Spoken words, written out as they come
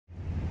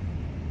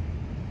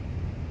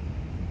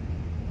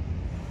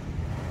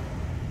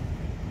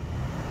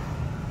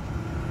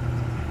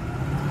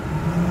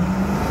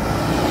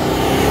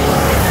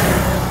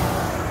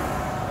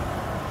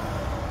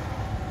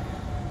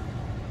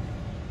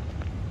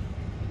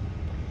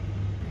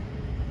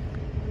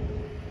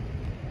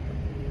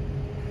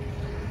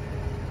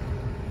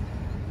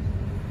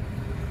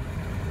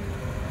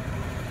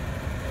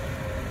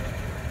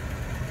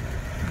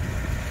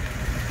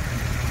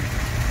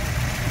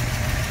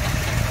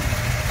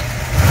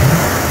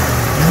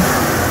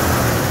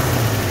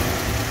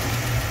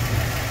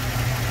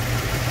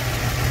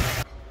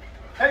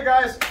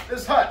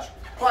This is Hutch,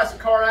 Classic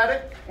Car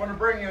Addict. I want to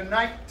bring you a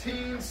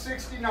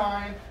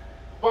 1969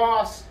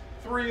 Boss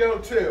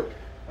 302.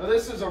 Now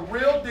this is a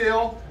real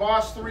deal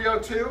Boss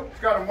 302. It's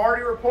got a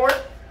Marti report,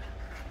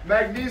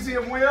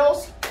 magnesium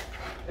wheels.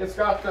 It's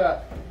got the,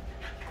 of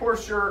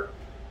course, your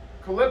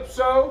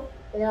Calypso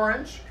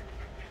orange.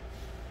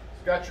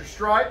 It's got your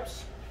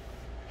stripes.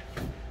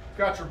 It's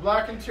got your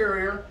black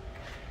interior.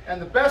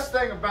 And the best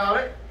thing about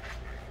it,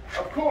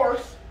 of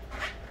course,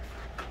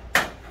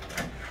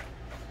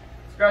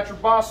 it's got your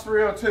Boss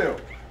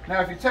 302.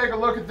 Now if you take a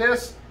look at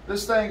this,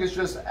 this thing is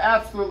just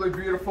absolutely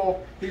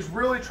beautiful. He's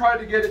really tried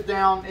to get it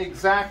down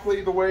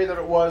exactly the way that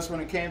it was when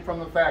it came from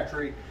the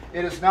factory.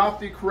 It is not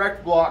the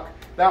correct block.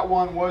 That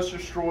one was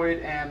destroyed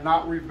and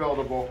not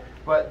rebuildable.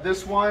 But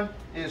this one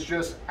is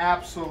just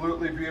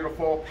absolutely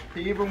beautiful.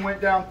 He even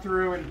went down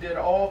through and did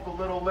all the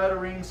little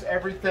letterings,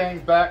 everything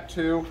back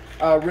to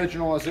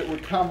original as it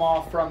would come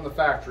off from the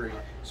factory.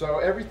 So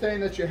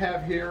everything that you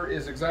have here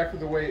is exactly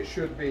the way it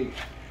should be.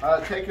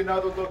 Take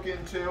another look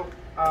into,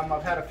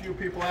 I've had a few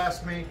people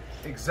ask me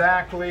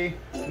exactly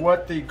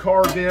what the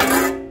carb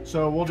is.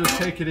 So we'll just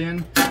take it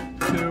in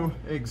to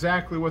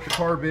exactly what the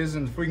carb is,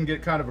 and if we can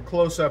get kind of a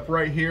close-up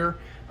right here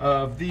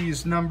of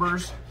these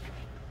numbers,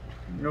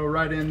 go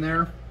right in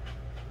there.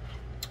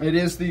 It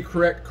is the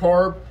correct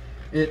carb.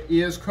 It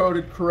is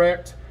coated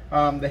correct.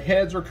 The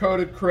heads are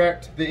coated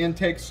correct. The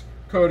intake's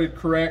coated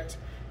correct,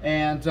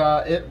 and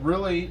it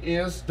really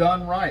is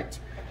done right.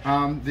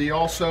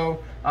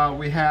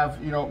 We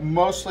have,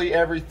 mostly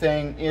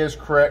everything is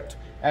correct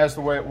as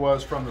the way it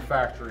was from the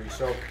factory.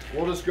 So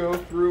we'll just go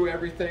through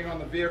everything on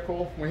the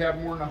vehicle. We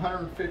have more than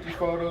 150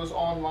 photos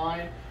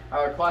online,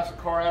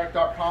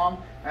 classiccaraddict.com,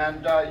 and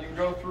you can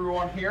go through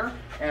on here,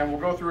 and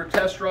we'll go through a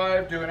test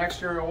drive, do an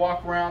exterior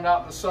walk around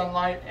out in the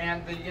sunlight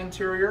and the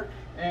interior,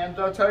 and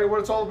tell you what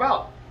it's all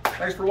about.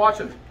 Thanks for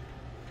watching.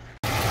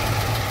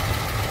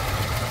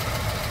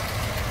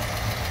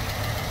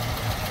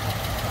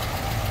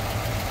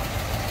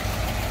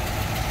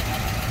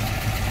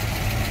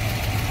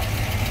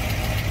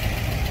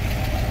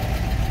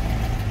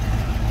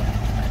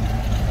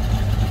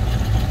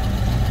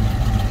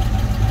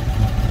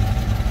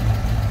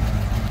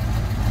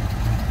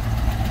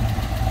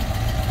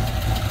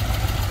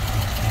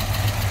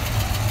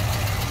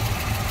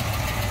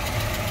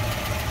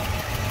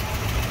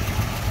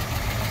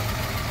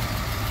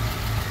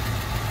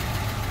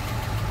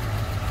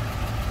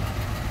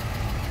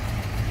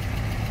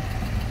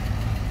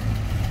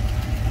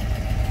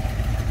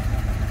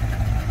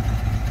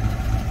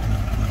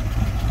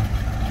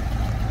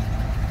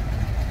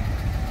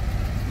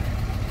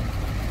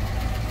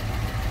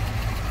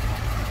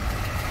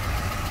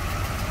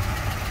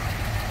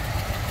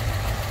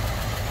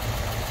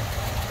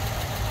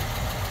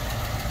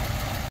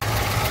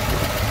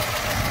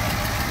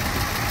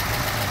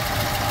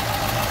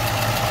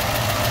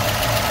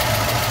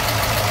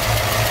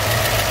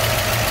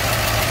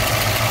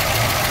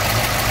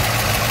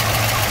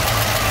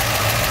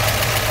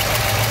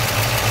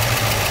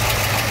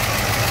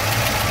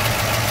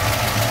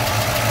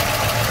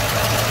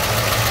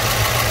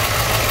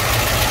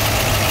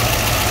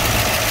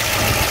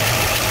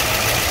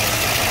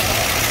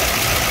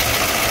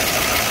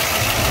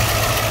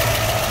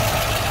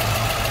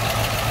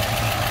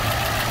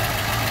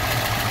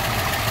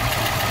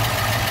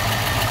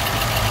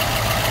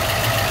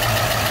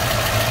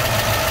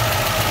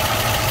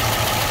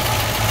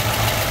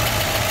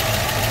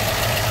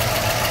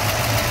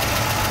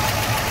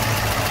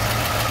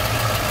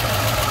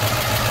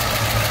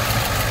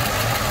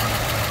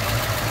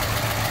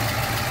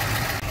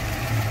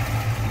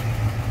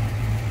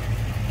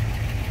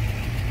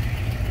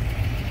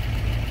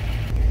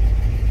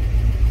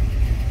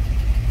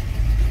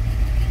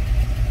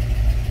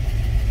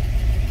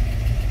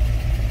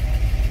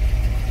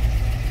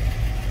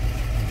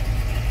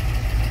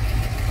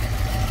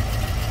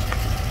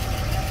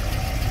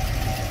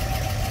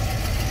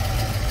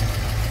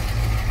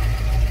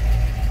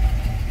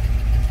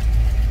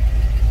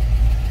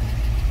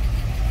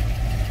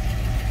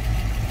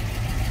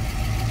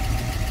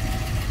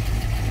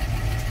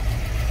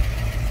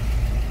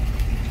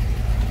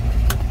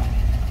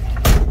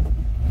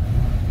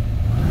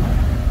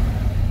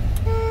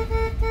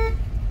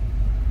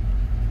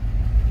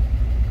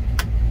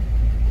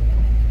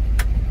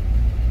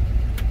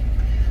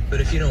 But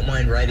if you don't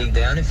mind writing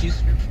down a few...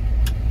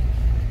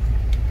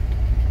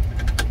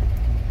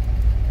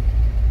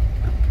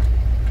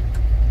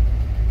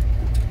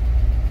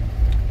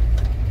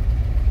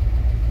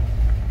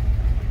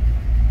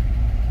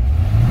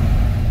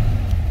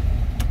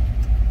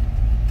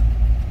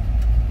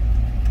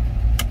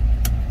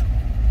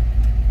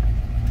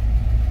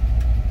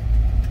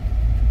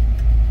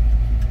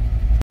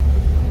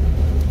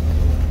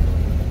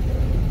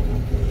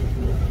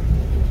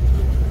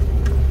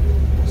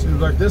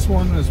 Like this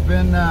one has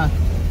been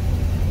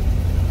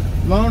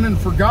loaned and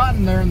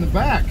forgotten there in the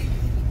back.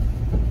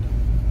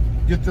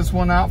 Get this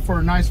one out for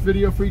a nice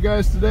video for you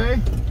guys today.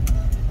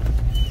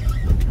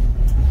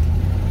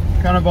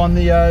 Kind of on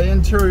the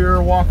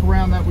interior walk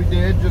around that we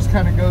did, just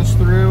kind of goes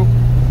through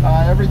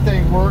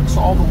Everything works,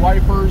 all the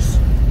wipers,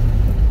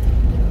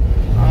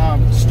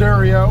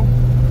 stereo,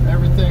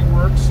 everything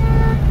works.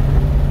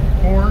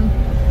 Horn.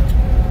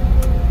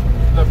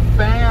 The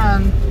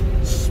fan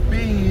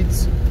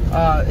speeds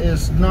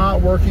is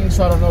not working,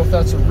 so I don't know if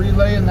that's a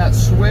relay in that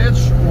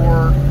switch,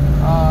 or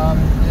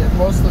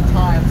most of the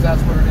times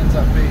that's what it ends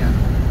up being.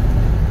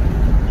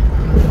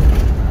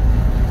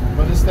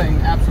 But this thing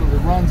absolutely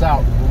runs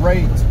out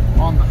great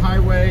on the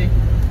highway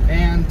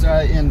and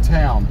in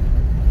town.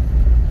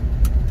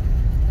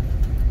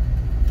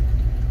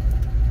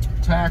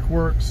 Tack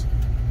works,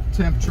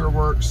 temperature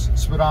works,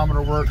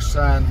 speedometer works,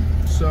 and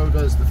so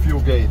does the fuel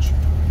gauge.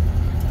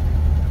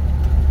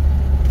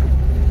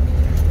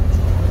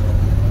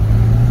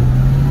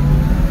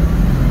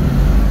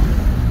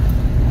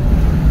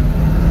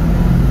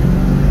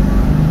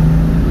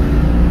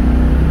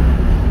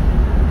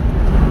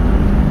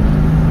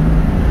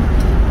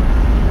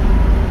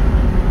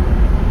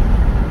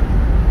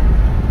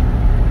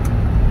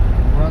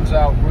 Runs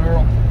out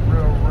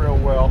real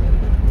well.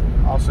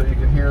 Also, you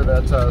can hear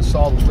that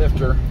solid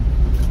lifter